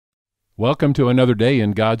Welcome to another day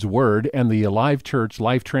in God's Word and the Alive Church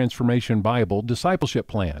Life Transformation Bible Discipleship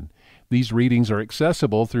Plan. These readings are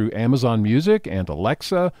accessible through Amazon Music and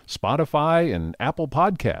Alexa, Spotify, and Apple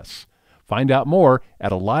Podcasts. Find out more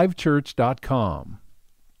at alivechurch.com.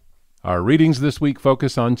 Our readings this week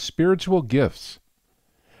focus on spiritual gifts.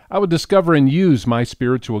 I will discover and use my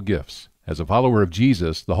spiritual gifts. As a follower of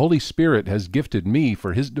Jesus, the Holy Spirit has gifted me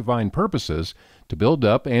for His divine purposes to build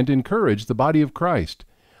up and encourage the body of Christ.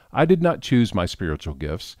 I did not choose my spiritual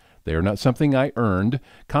gifts. They are not something I earned.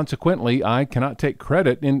 Consequently, I cannot take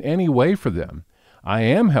credit in any way for them. I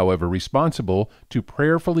am, however, responsible to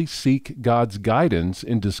prayerfully seek God's guidance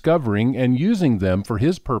in discovering and using them for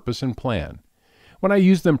His purpose and plan. When I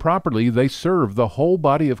use them properly, they serve the whole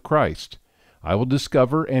body of Christ. I will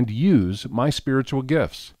discover and use my spiritual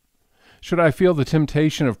gifts. Should I feel the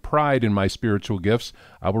temptation of pride in my spiritual gifts,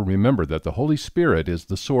 I will remember that the Holy Spirit is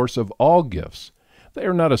the source of all gifts. They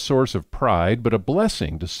are not a source of pride, but a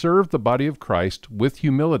blessing to serve the body of Christ with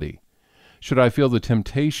humility. Should I feel the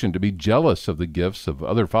temptation to be jealous of the gifts of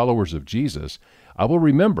other followers of Jesus, I will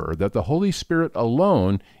remember that the Holy Spirit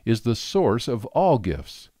alone is the source of all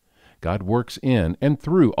gifts. God works in and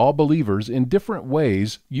through all believers in different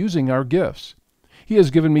ways using our gifts. He has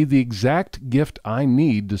given me the exact gift I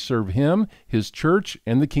need to serve Him, His church,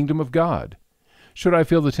 and the kingdom of God. Should I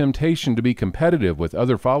feel the temptation to be competitive with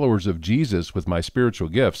other followers of Jesus with my spiritual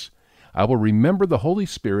gifts, I will remember the Holy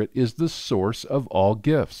Spirit is the source of all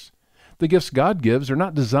gifts. The gifts God gives are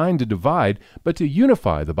not designed to divide, but to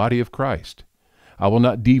unify the body of Christ. I will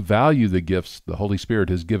not devalue the gifts the Holy Spirit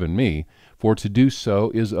has given me, for to do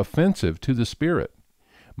so is offensive to the Spirit.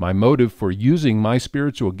 My motive for using my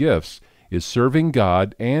spiritual gifts is serving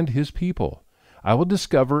God and His people. I will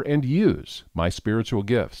discover and use my spiritual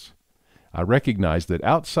gifts. I recognize that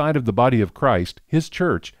outside of the body of Christ, His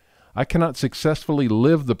church, I cannot successfully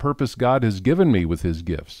live the purpose God has given me with His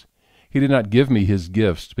gifts. He did not give me His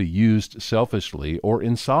gifts to be used selfishly or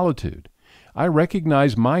in solitude. I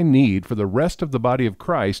recognize my need for the rest of the body of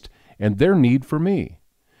Christ and their need for me.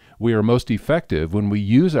 We are most effective when we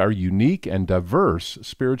use our unique and diverse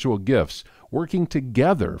spiritual gifts, working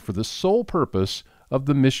together for the sole purpose of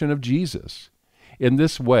the mission of Jesus. In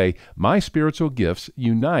this way, my spiritual gifts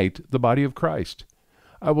unite the body of Christ.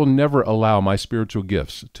 I will never allow my spiritual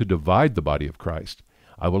gifts to divide the body of Christ.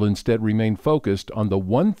 I will instead remain focused on the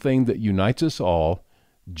one thing that unites us all,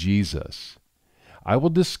 Jesus. I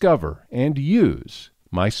will discover and use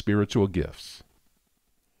my spiritual gifts.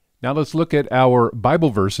 Now let's look at our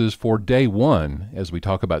Bible verses for Day 1 as we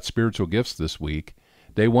talk about spiritual gifts this week.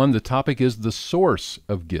 Day 1, the topic is the source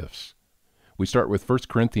of gifts. We start with 1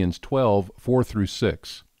 Corinthians 12, 4 through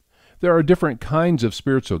 6. There are different kinds of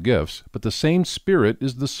spiritual gifts, but the same Spirit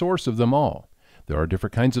is the source of them all. There are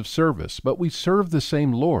different kinds of service, but we serve the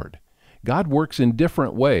same Lord. God works in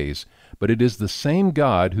different ways, but it is the same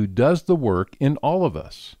God who does the work in all of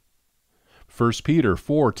us. 1 Peter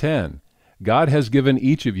 4:10. God has given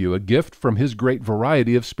each of you a gift from His great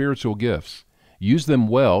variety of spiritual gifts. Use them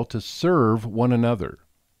well to serve one another.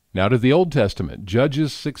 Now to the Old Testament,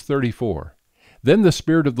 Judges 6:34. Then the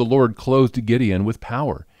Spirit of the Lord clothed Gideon with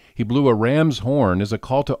power. He blew a ram's horn as a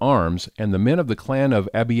call to arms, and the men of the clan of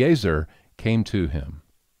Abiezer came to him.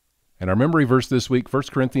 And our memory verse this week,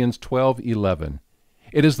 1 Corinthians 12:11.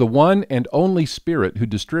 It is the one and only Spirit who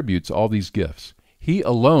distributes all these gifts. He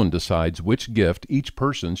alone decides which gift each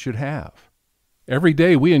person should have. Every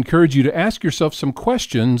day we encourage you to ask yourself some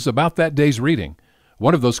questions about that day's reading.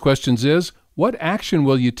 One of those questions is, what action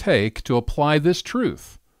will you take to apply this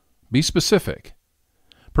truth? Be specific.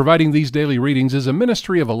 Providing these daily readings is a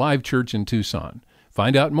ministry of Alive Church in Tucson.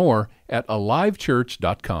 Find out more at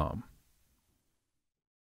alivechurch.com.